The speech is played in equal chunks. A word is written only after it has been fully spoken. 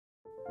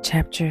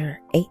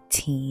Chapter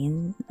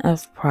 18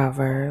 of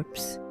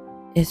Proverbs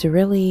is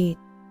really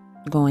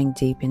going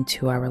deep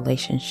into our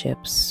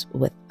relationships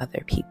with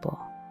other people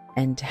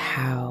and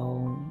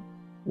how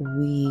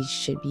we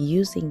should be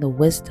using the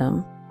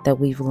wisdom that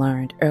we've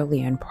learned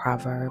earlier in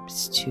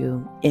Proverbs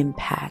to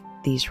impact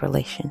these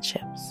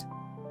relationships.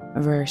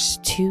 Verse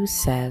 2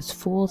 says,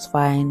 "Fools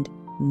find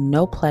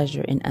no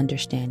pleasure in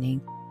understanding,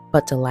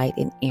 but delight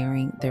in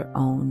airing their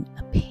own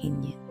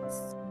opinions."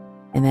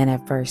 And then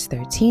at verse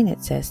 13,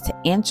 it says, "To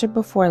answer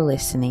before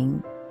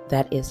listening,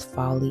 that is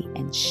folly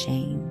and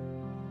shame."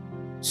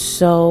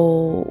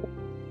 So,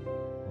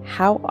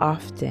 how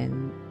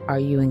often are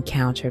you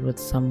encountered with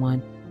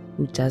someone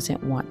who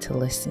doesn't want to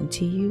listen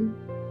to you?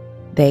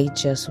 They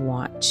just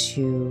want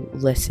to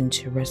listen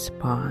to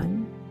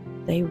respond.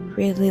 They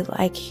really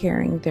like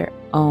hearing their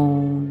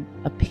own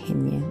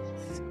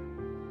opinions.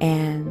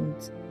 And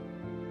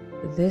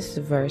this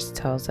verse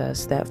tells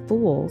us that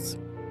fools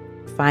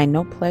find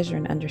no pleasure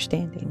in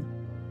understanding.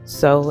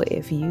 So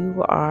if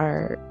you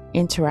are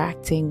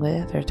interacting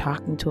with or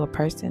talking to a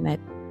person that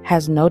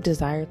has no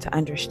desire to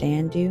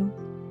understand you,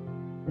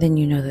 then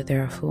you know that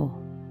they're a fool.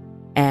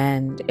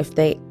 And if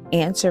they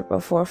answer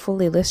before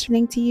fully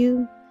listening to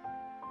you,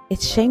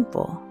 it's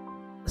shameful.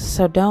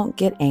 So don't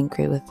get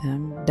angry with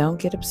them. Don't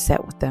get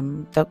upset with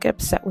them. Don't get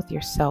upset with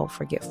yourself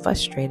or get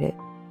frustrated.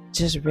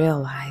 Just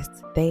realize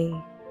that they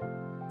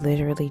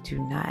literally do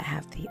not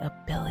have the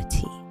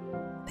ability.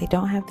 They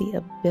don't have the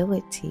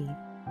ability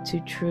to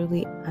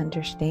truly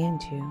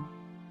understand you.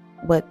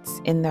 What's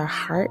in their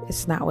heart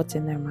is not what's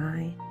in their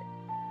mind.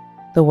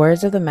 The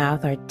words of the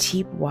mouth are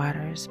deep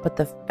waters, but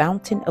the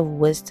fountain of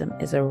wisdom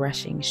is a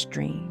rushing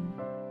stream.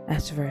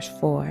 That's verse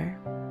 4.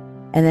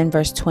 And then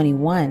verse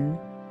 21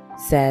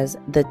 says,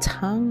 "The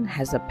tongue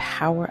has the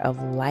power of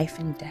life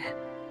and death,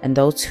 and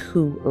those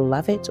who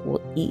love it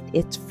will eat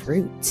its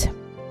fruit."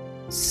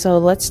 So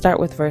let's start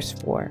with verse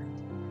 4.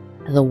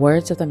 "The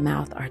words of the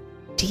mouth are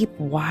deep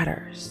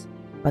waters,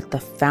 but the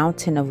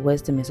fountain of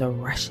wisdom is a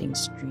rushing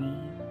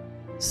stream."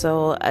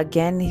 So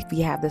again, if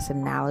you have this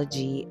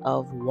analogy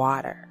of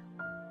water,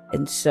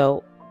 and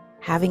so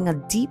having a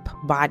deep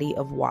body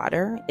of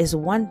water is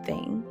one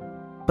thing,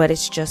 but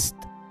it's just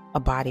a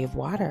body of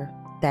water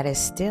that is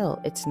still,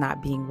 it's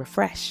not being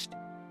refreshed.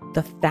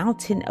 The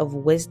fountain of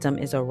wisdom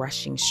is a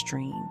rushing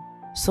stream.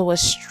 So a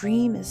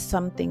stream is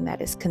something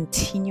that is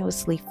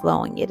continuously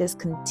flowing. It is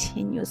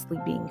continuously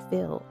being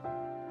filled.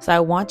 So I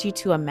want you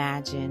to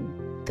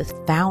imagine the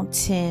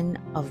fountain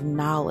of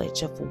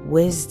knowledge, of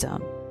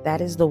wisdom. That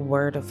is the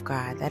word of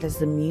God. That is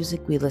the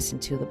music we listen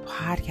to, the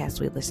podcasts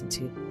we listen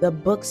to, the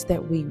books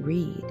that we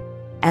read.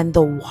 And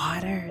the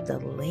water, the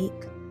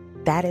lake,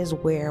 that is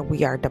where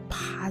we are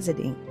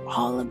depositing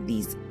all of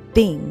these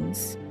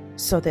things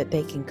so that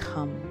they can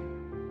come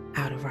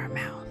out of our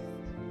mouth.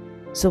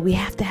 So we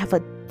have to have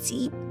a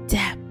deep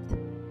depth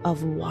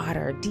of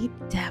water, deep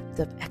depth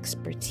of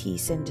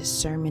expertise and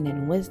discernment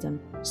and wisdom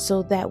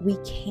so that we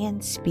can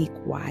speak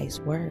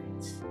wise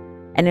words.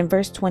 And in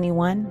verse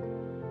 21,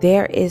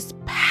 there is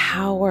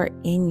power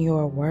in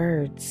your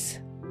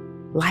words,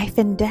 life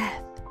and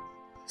death.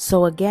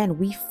 So again,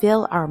 we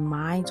fill our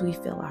minds, we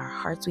fill our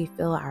hearts, we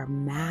fill our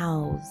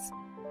mouths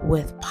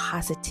with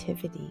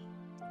positivity,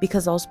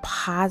 because those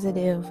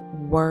positive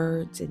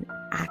words and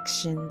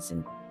actions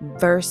and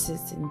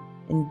verses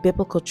and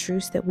biblical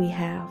truths that we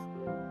have,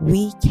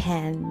 we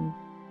can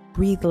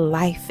breathe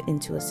life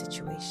into a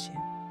situation.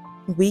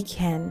 We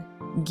can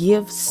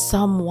give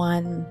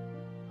someone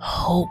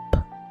hope.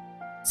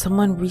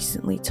 Someone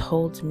recently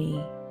told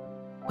me,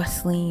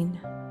 "Wesleyan,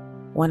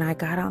 when I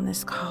got on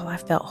this call, I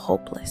felt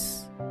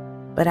hopeless.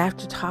 But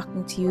after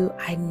talking to you,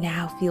 I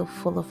now feel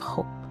full of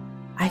hope.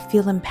 I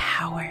feel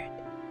empowered."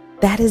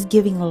 That is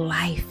giving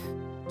life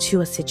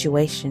to a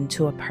situation,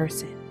 to a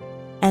person.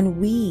 And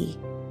we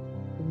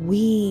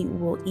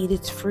will eat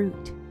its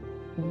fruit.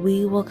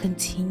 We will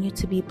continue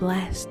to be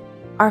blessed.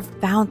 Our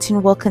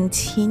fountain will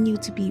continue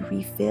to be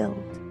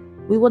refilled.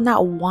 We will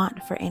not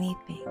want for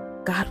anything.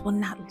 God will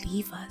not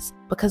leave us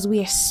because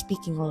we are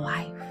speaking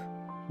life.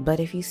 But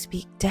if you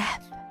speak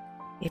death,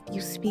 if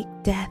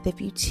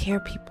you tear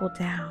people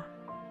down,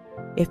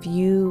 if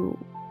you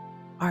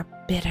are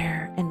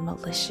bitter and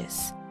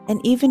malicious, and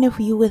even if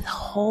you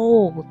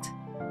withhold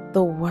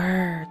the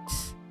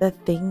words, the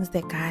things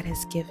that God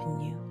has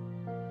given you,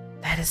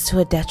 that is to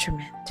a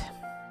detriment.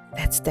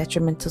 That's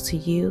detrimental to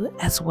you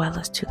as well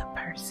as to the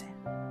person.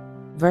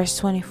 Verse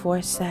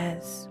 24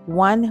 says,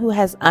 "One who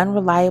has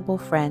unreliable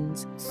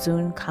friends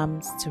soon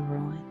comes to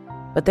ruin,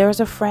 but there is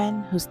a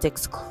friend who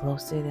sticks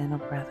closer than a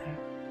brother."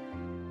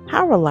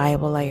 How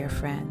reliable are your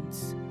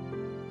friends?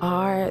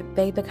 Are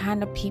they the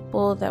kind of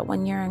people that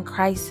when you're in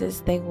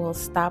crisis, they will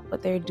stop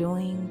what they're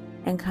doing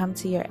and come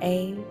to your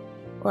aid?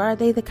 Or are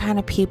they the kind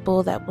of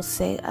people that will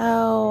say,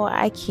 "Oh,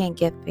 I can't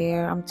get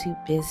there. I'm too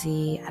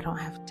busy. I don't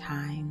have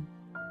time"?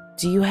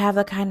 Do you have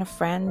the kind of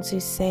friends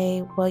who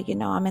say, "Well,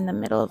 I'm in the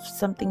middle of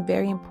something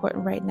very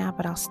important right now,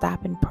 but I'll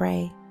stop and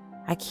pray.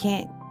 I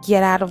can't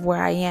get out of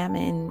where I am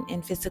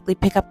and physically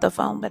pick up the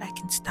phone, but I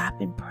can stop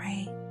and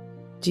pray"?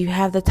 Do you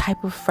have the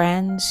type of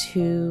friends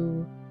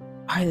who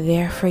are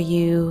there for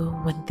you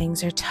when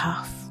things are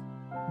tough?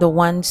 The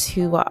ones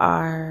who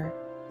are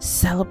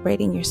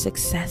celebrating your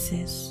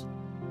successes?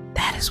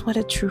 That is what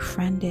a true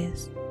friend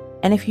is.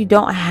 And if you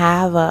don't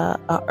have a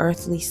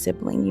earthly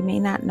sibling, you may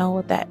not know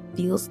what that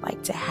feels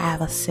like to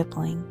have a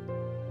sibling.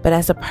 But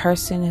as a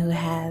person who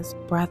has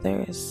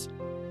brothers,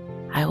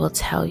 I will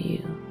tell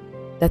you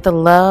that the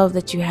love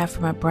that you have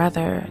from a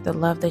brother, the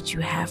love that you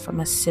have from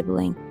a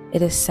sibling,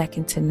 it is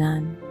second to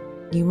none.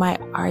 You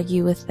might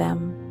argue with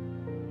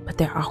them, but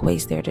they're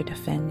always there to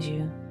defend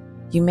you.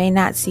 You may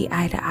not see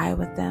eye to eye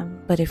with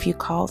them, but if you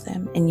call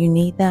them and you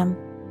need them,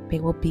 they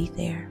will be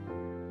there.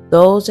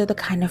 Those are the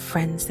kind of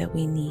friends that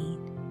we need.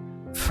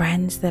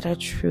 Friends that are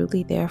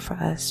truly there for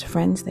us,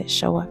 friends that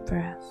show up for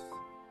us.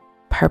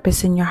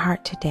 Purpose in your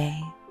heart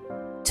today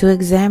to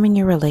examine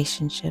your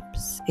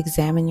relationships,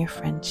 examine your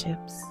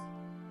friendships,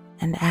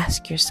 and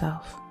ask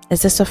yourself,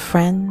 is this a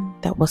friend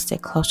that will stay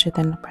closer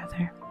than a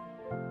brother?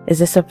 Is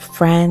this a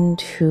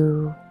friend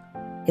who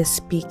is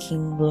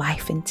speaking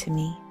life into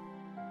me?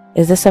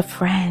 Is this a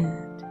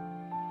friend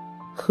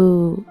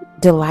who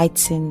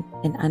delights in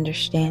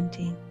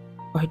understanding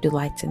or who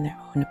delights in their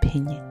own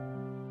opinion?